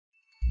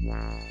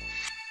Hello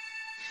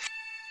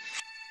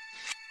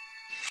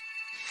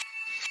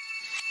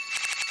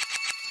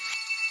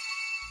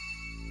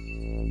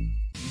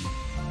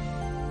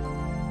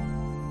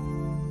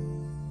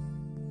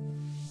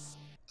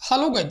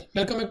guys,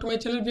 welcome back to my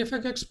channel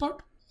vfxexpert.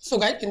 So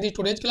guys, in this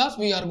today's class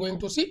we are going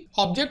to see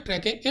object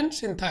tracking in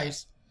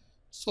Syntheyes.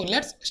 So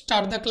let's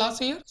start the class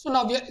here. So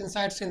now we are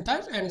inside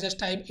Syntheyes and just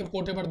type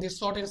importable this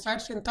sort inside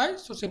Syntheyes.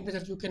 So simply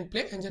just you can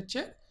play and just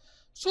check.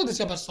 So this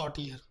is our sort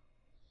here.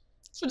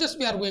 So just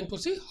we are going to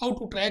see how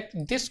to track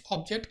this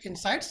object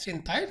inside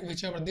Syntheyes,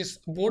 whichever this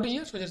board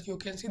here. So just you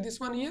can see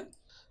this one here.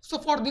 So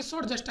for this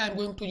sort, just I am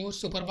going to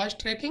use supervised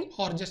tracking,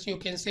 or just you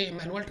can say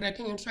manual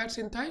tracking inside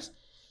Syntheyes.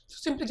 So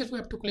simply just we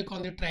have to click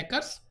on the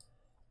trackers.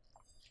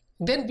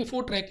 Then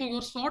before tracking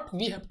your sort,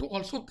 we have to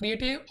also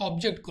create a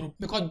object group,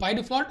 because by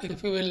default,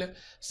 if you will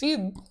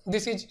see,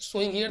 this is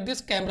showing here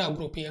this camera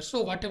group here.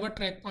 So whatever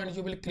track point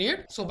you will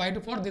create, so by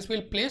default this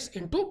will place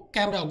into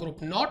camera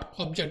group, not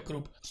object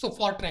group. So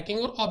for tracking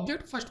your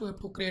object, first we have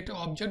to create an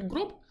object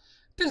group.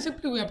 Then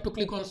simply we have to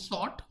click on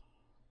sort.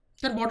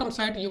 Then bottom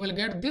side you will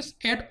get this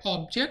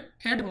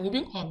add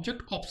moving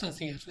object options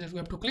here. So just we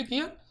have to click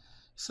here.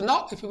 So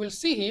now if you will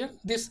see here,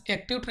 this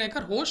active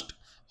tracker host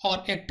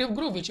or active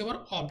group,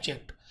 whichever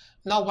object.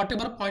 Now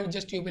whatever point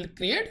just you will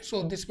create,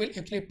 so this will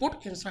actually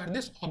put inside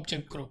this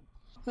object group.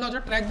 Now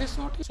just track this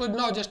sort. So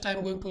now just I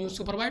am going to use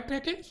supervised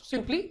tracking. So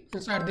simply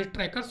inside the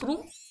trackers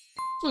room,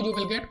 so you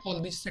will get all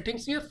these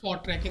settings here for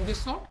tracking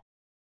this sort.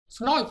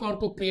 So now if you want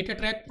to create a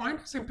track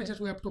point, simply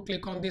just we have to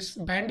click on this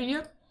band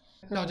here.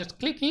 Now just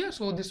click here.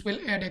 So this will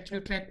add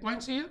actually track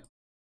points here.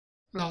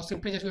 Now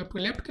simply just you have to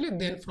left click,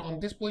 then from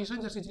this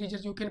position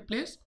just you can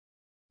place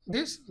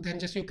this, then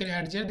just you can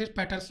adjust this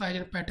pattern size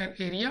and pattern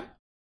area.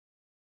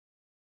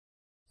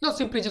 Now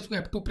simply just we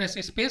have to press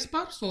a space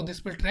bar, so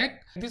this will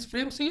track these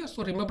frames here.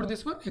 So remember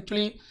this one,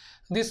 actually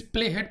this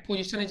playhead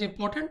position is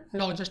important.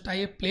 Now just I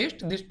have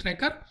placed this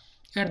tracker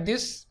at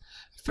this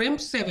frame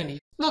 7 here.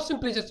 Now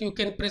simply just you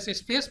can press a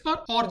space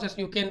bar, or just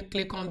you can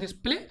click on this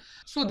play,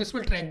 so this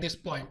will track this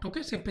point.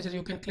 Okay, simply just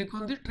you can click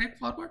on this track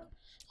forward,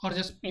 or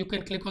just you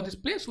can click on this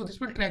play, so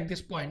this will track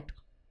this point.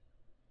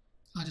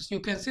 Now just you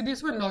can see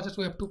this one. Now just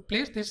we have to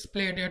place this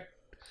play at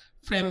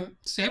frame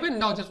 7.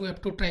 Now just we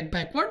have to track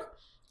backward.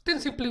 Then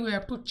simply we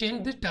have to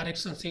change this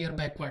directions here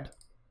backward.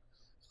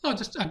 Now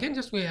just again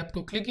just we have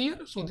to click here,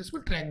 so this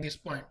will track this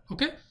point.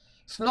 Okay,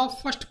 so now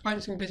first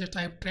point simply just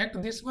I have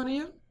tracked this one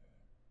here.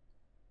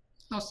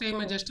 Now same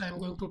as just I am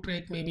going to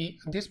track maybe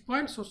this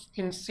point. So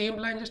in same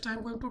line just I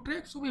am going to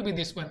track, so maybe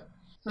this one.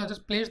 Now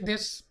just place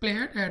this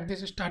playhead at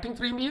this starting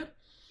frame here,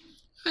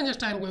 and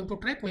just I am going to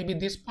track maybe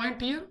this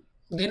point here.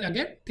 Then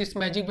again this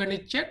magic band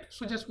is checked,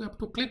 so just we have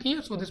to click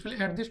here, so this will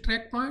add this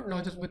track point.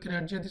 Now just we can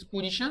adjust these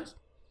positions.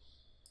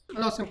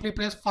 Now simply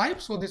press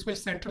 5, so this will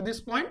center this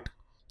point.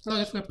 Now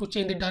just we have to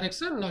change the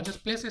direction. Now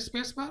just place a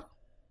space bar.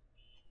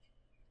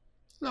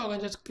 Now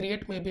again just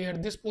create maybe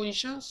at this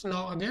positions.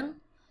 Now again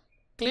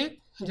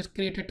click and just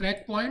create a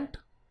track point.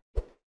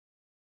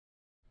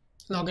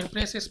 Now again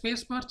press a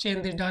space bar,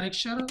 change the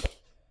direction.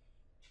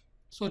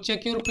 So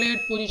check your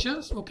playhead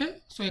positions. Okay,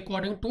 so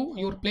according to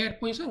your playhead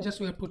position, just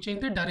we have to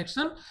change the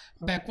direction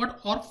backward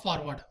or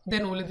forward.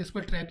 Then only this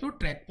will track your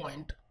track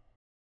point.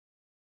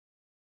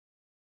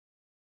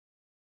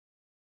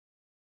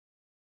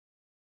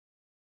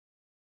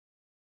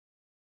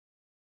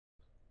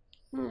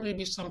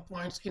 Maybe some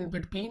points in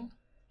between.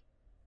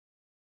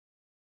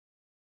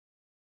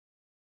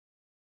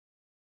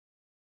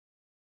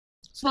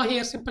 So now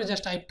here simply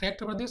just I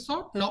tracked over this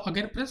sort. Now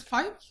again press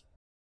 5.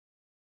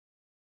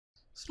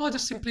 So now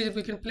just simply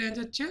we can play and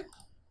just check.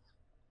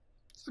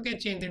 Again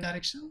change the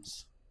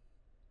directions.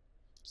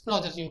 So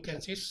now just you can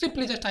see,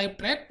 simply just I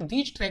track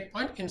these track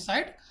point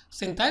inside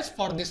Syntheyes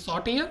for this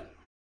sort here.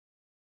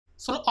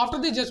 So after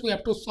this just we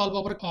have to solve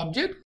our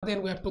object.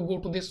 Then we have to go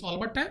to this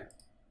solver tab.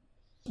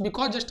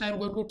 Because just I am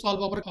going to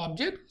solve our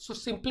object, so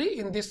simply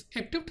in this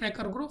active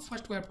tracker group,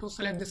 first we have to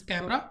select this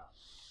camera,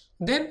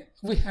 then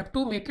we have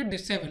to make it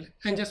disable,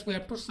 and just we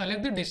have to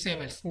select the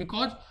disables,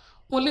 because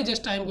only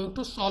just I am going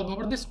to solve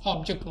over this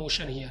object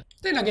motion here.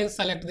 Then again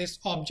select this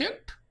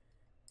object.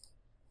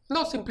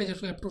 Now simply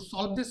just we have to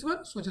solve this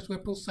one, so just we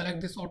have to select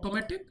this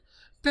automatic,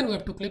 then we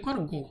have to click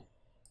on go.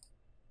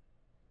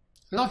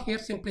 Now here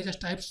simply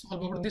just type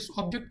solve over this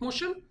object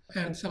motion,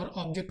 and this is our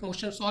object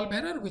motion solve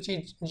error, which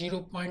is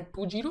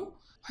 0.20.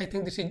 I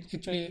think this is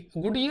actually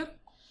good here.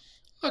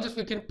 Now just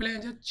we can play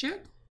and just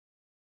check.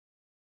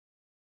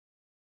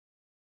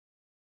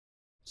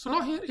 So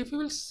now here if you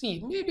will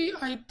see, maybe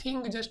I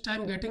think just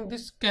I'm getting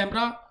this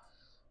camera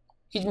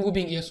is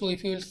moving here. So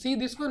if you will see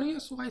this one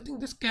here, so I think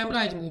this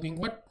camera is moving,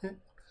 but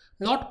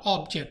not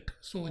object.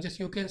 So just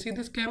you can see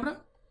this camera.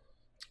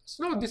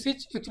 So now this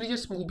is actually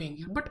just moving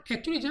here, but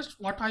actually just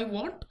what I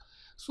want,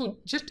 so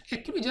just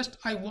actually just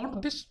I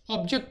want this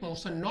object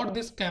motion, not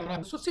this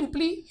camera. So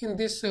simply in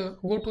this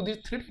go to this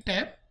 3D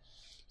tab,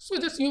 so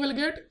just you will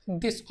get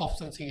this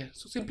options here.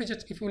 So simply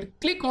just if you will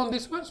click on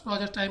this one, so now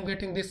just I am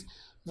getting this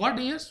word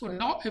here. So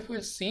now if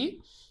we'll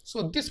see,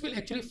 so this will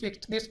actually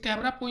fix this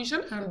camera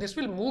position and this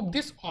will move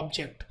this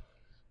object.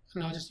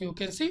 Now just you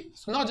can see,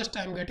 so now just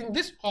I'm getting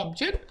this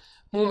object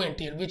movement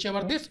here,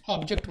 whichever this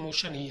object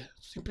motion here.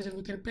 Simply just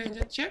we can play and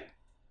just check.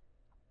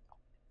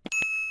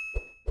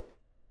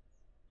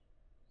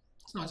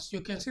 So now just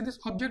you can see this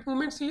object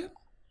movements here.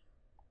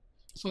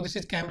 So this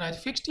is camera is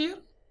fixed here.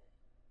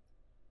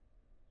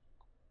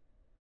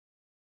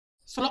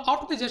 So now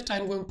after this, just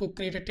I'm going to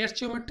create a test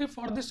geometry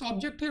for this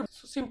object here.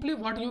 So simply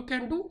what you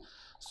can do,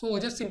 so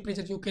just simply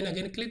just you can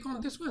again click on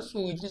this one.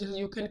 So just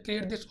you can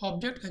create this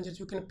object and just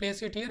you can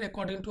place it here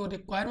according to a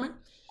requirement.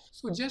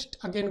 So just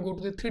again go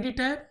to the 3D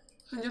tab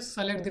and just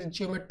select this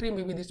geometry,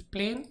 maybe this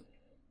plane,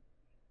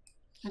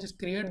 and just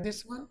create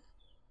this one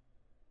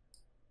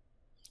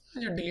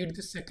and just delete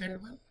the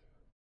second one.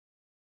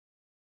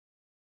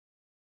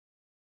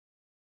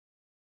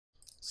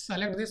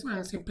 Select this one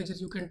and simply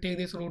just you can take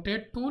this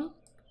rotate tool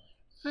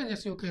and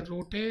just you can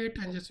rotate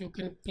and just you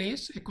can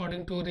place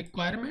according to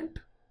requirement.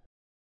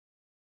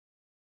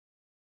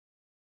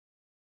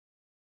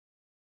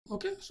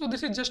 Okay, so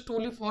this is just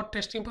only for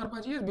testing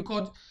purpose here,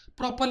 because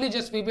properly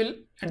just we will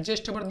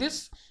adjust about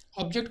this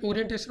object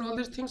orientation, all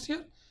these things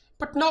here.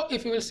 But now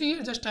if you will see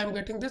here, just I'm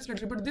getting this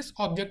little bit this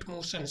object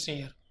motions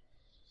here,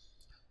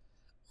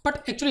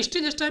 but actually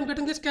still just I'm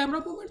getting this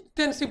camera movement.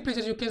 Then simply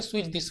just you can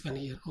switch this one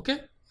here. Okay,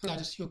 now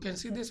just you can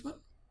see this one.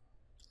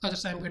 Now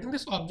just I'm getting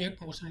this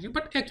object motion here,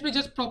 but actually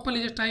just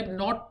properly just I'm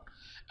not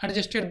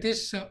adjusted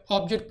this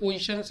object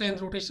positions and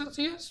rotations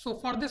here. So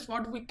for this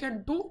what we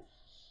can do,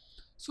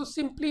 so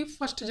simply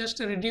first just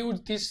reduce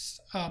this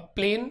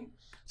plane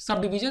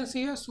subdivisions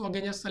here. So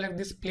again just select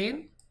this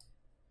plane,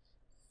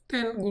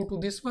 then go to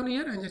this one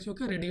here and just you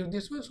can reduce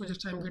this one. So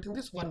just I'm getting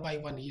this 1 by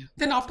 1 here.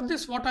 Then after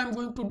this what I'm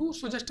going to do,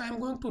 so just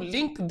I'm going to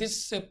link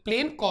this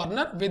plane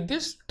corner with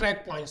this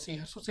track points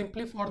here. So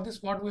simply for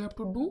this what we have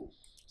to do,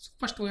 so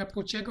first we have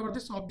to check over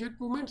this object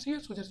movements here.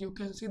 So just you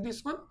can see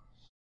this one.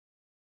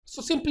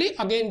 So simply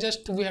again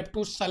just we have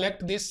to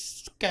select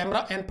this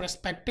camera and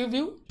perspective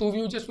view. Two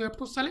view just we have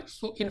to select.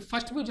 So in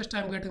first view just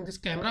I'm getting this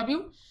camera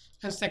view,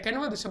 and second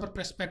one this is our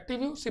perspective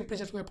view. Simply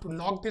just we have to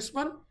lock this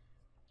one.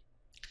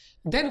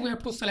 Then we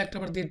have to select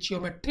our the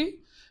geometry,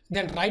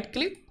 then right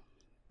click,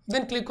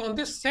 then click on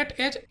this set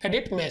edge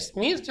edit mesh,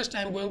 means just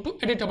I'm going to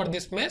edit over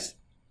this mesh.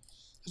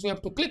 So we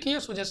have to click here.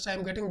 So just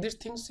I'm getting these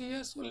things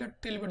here. So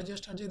let's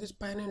just adjust this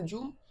pan and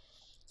zoom.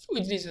 So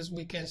it is as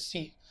we can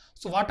see.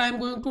 So what I'm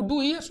going to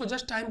do here, so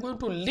just I'm going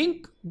to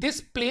link this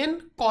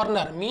plane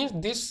corner, means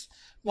this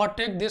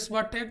vertex, this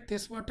vertex,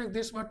 this vertex,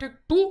 this vertex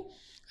to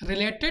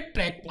related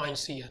track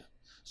points here.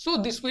 So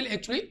this will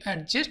actually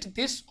adjust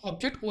this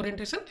object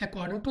orientation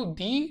according to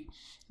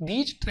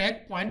these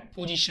track point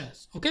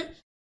positions. Okay.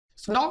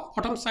 So now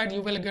bottom side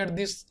you will get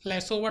this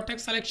lasso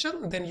vertex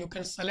selection. Then you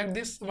can select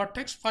this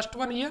vertex, first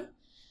one here.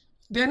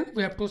 Then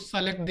we have to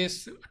select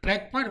this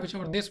track point,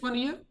 whichever this one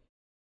here.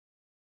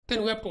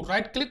 Then we have to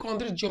right click on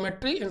this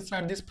geometry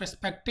inside this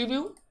perspective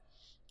view.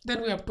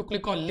 Then we have to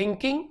click on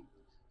linking.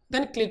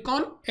 Then click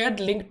on add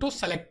link to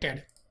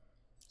selected.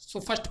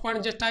 So first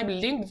point just type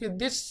linked with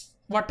this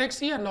vertex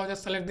here. Now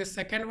just select this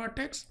second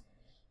vertex.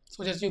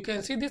 So just you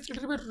can see this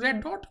little bit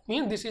red dot,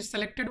 means this is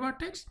selected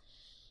vertex.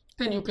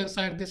 Then you can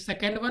select this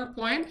second one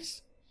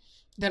points.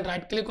 Then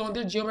right click on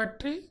this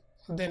geometry.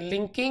 Then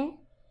linking,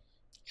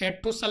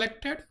 add to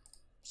selected.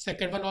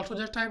 Second one also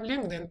just type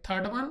link. Then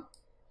third one.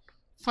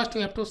 First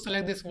we have to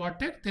select this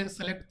vertex, then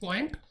select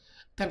point,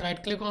 then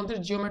right click on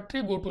this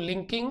geometry, go to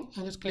linking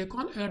and just click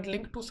on add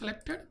link to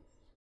selected.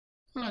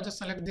 Now just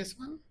select this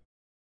one,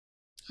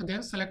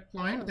 again select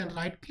point, then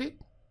right click,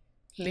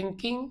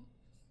 linking,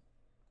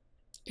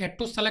 add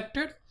to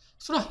selected.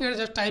 So now here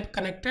just type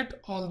connected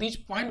all these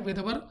points with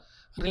our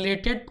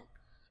related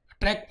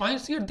track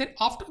points here. Then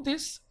after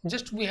this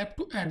just we have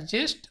to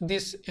adjust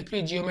this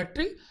actually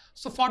geometry.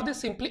 So for this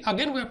simply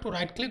again we have to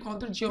right click on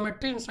the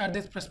geometry inside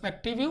this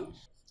perspective view.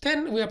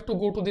 Then we have to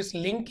go to this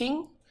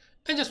linking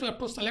and just we have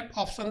to select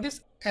option this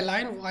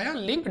align via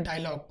link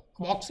dialog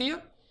box here.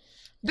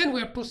 Then we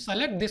have to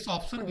select this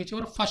option,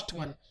 whichever first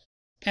one,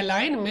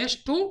 align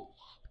mesh to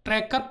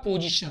tracker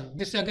position.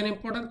 This is again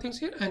important things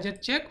here, and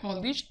just check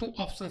all these two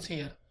options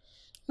here.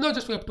 Now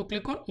just we have to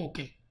click on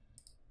OK.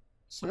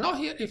 So now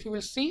here if you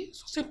will see,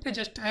 so simply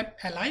just type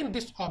align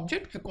this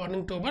object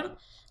according to our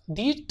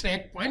these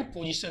track point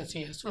positions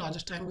here. So now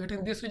just I'm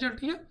getting this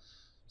result here.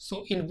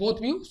 So in both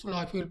views. So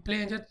now if you will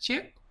play and just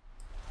check.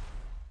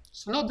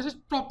 So now this is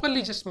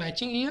properly just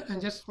matching here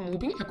and just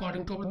moving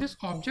according to this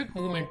object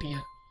movement here.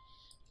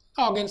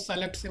 Now again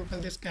select simple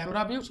this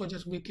camera view. So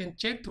just we can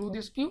check through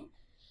this view.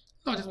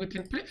 Now just we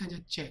can play and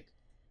just check.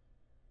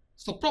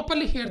 So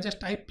properly here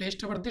just I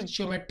placed over this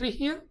geometry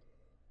here.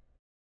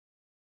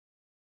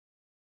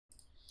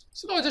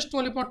 So now just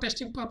only for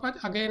testing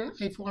purpose. Again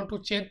if you want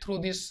to check through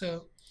this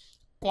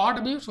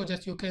quad view, so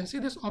just you can see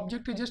this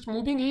object is just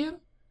moving here.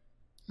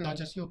 Now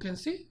just you can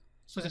see.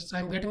 So just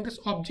I'm getting this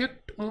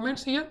object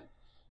movements here.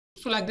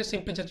 So like this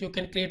simply just you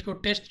can create your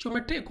test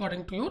geometry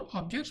according to your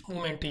object's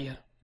movement here.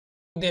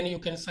 Then you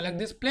can select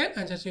this plane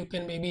and just you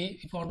can maybe,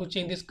 if you want to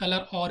change this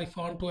color or if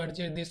you want to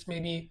adjust this,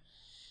 maybe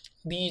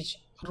these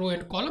row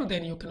and column,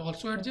 then you can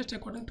also adjust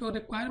according to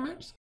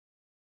requirements.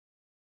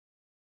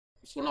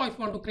 So now if you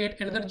want to create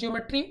another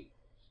geometry,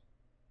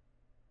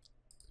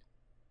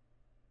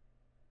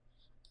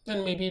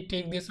 then maybe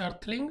take this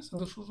earthling. So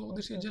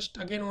this is just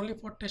again only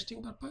for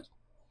testing purpose.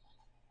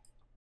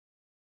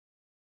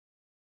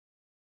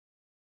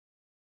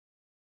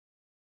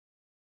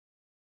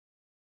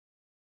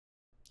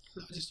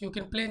 Now just you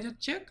can play and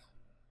just check.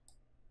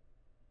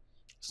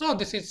 So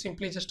this is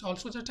simply just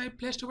also just I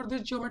placed over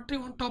this geometry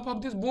on top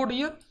of this board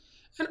here,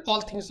 and all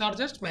things are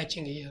just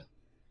matching here.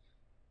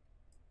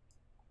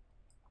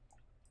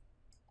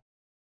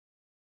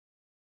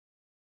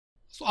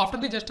 So after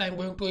this, just I am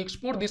going to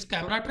export this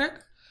camera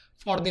track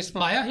for this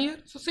Maya here.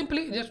 So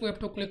simply just we have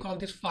to click on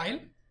this file,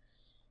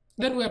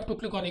 then we have to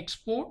click on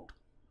export,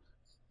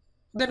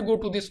 then go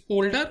to this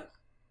folder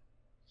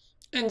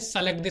and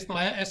select this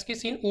Maya SK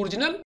scene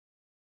original.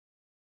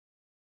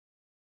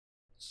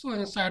 So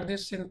inside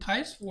this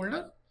Syntheyes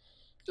folder,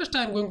 just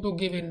I am going to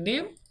give a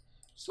name.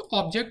 So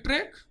object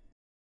track.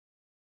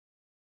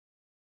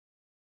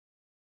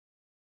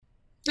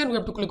 Then we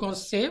have to click on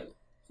save.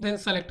 Then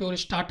select your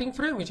starting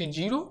frame, which is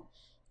 0.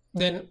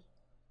 Then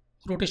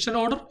rotation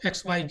order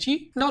X, Y,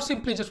 G. Now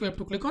simply just we have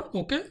to click on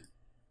OK.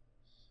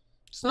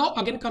 So now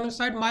again come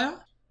inside Maya.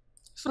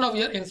 So now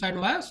we are inside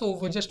Maya. So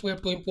we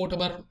have to import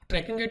our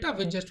tracking data,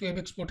 which just we have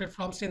exported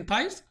from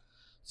Syntheyes.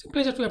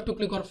 Simply just we have to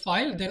click on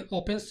file, then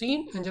open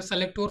scene and just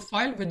select your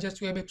file which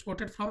just we have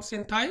exported from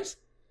Syntheyes.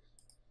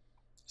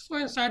 So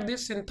inside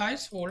this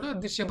Syntheyes folder,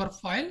 this is our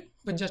file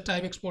which just I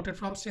have exported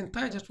from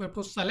Syntheyes. Just we have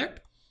to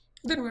select,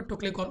 then we have to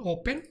click on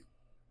open,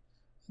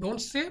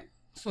 don't save.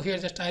 So here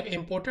just I have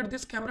imported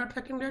this camera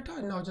tracking data,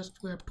 and now just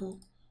we have to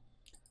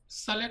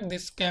select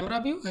this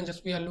camera view and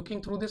just we are looking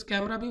through this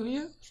camera view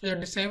here. So just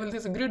disable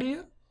this grid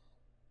here.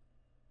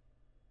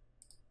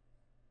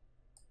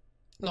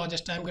 Now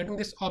just I am getting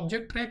this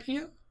object track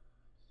here.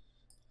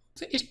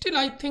 So still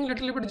I think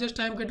little bit just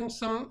I am getting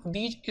some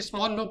these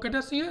small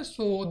locators here.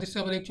 So this is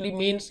our actually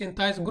main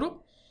Syntheyes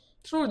group.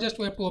 So just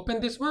we have to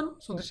open this one.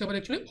 So this is our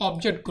actually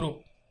object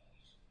group,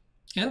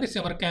 and this is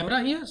our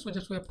camera here. So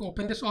just we have to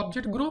open this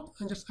object group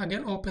and just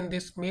again open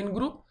this main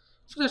group.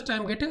 So just I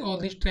am getting all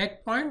these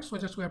track points. So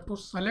just we have to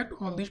select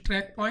all these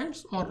track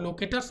points or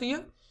locators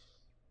here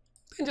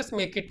and just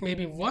make it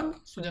maybe 1.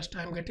 So just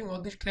I am getting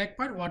all these track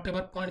point,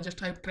 whatever point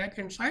just I have track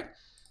inside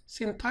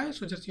Syntheyes.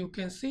 So just you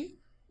can see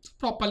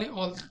properly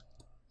all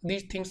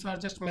these things are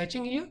just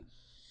matching here.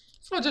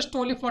 So just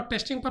only for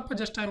testing purpose,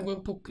 just I am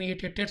going to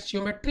create a test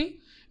geometry,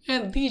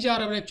 and these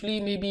are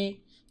actually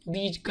maybe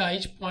these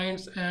guys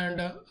points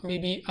and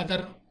maybe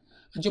other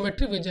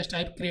geometry which just I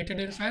have created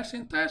inside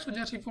Syntheyes. So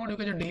just if you want, you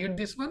can just delete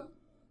this one.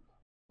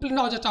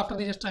 Now just after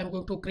this, just I am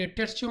going to create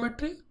test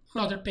geometry.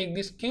 Now just take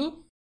this cube,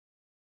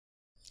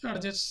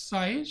 adjust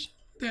size,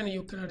 then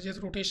you can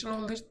adjust rotation,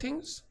 all these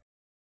things.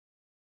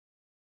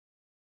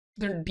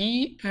 Then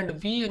D and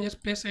V and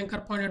just place anchor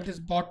point at this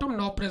bottom.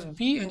 Now press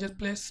V and just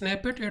place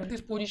snap it at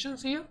these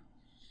positions here.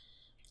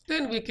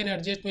 Then we can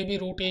adjust maybe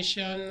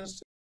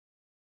rotations.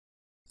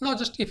 Now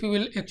just if you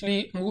will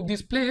actually move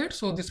this plate,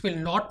 so this will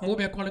not move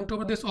according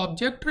to this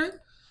object track.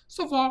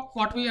 So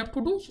what we have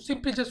to do, so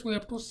simply just we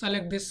have to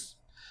select this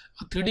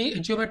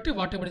 3D geometry,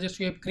 whatever just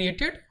we have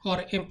created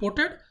or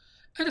imported,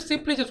 and just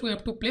simply just we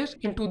have to place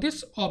into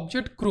this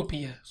object group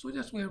here. So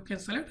just we can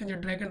select and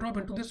just drag and drop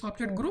into this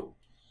object group.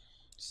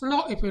 So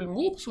now if we will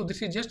move, so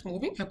this is just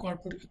moving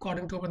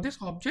according to this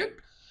object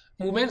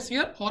movements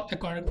here or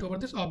according to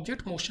this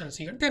object motions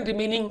here. Then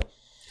remaining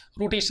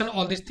rotation,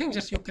 all these things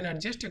just you can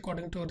adjust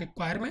according to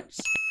requirements.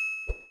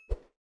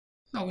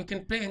 Now we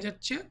can play and just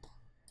check.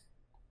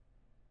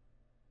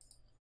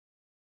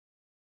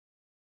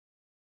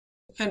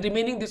 And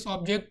remaining this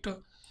object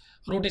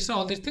rotation,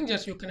 all these things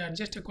just you can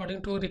adjust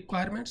according to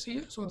requirements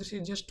here. So this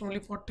is just only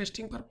for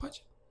testing purpose.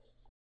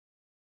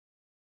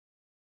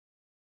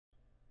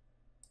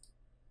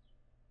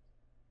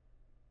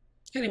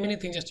 And remaining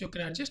things just you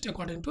can adjust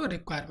according to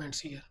requirements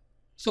here.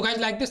 So guys,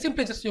 like this,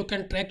 simply just you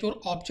can track your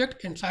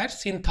object inside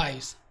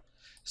Syntheyes.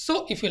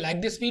 So if you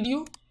like this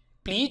video,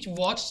 please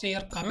watch,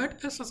 share,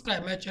 comment and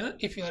subscribe my channel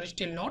if you are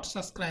still not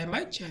subscribed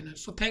my channel.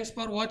 So thanks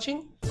for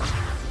watching.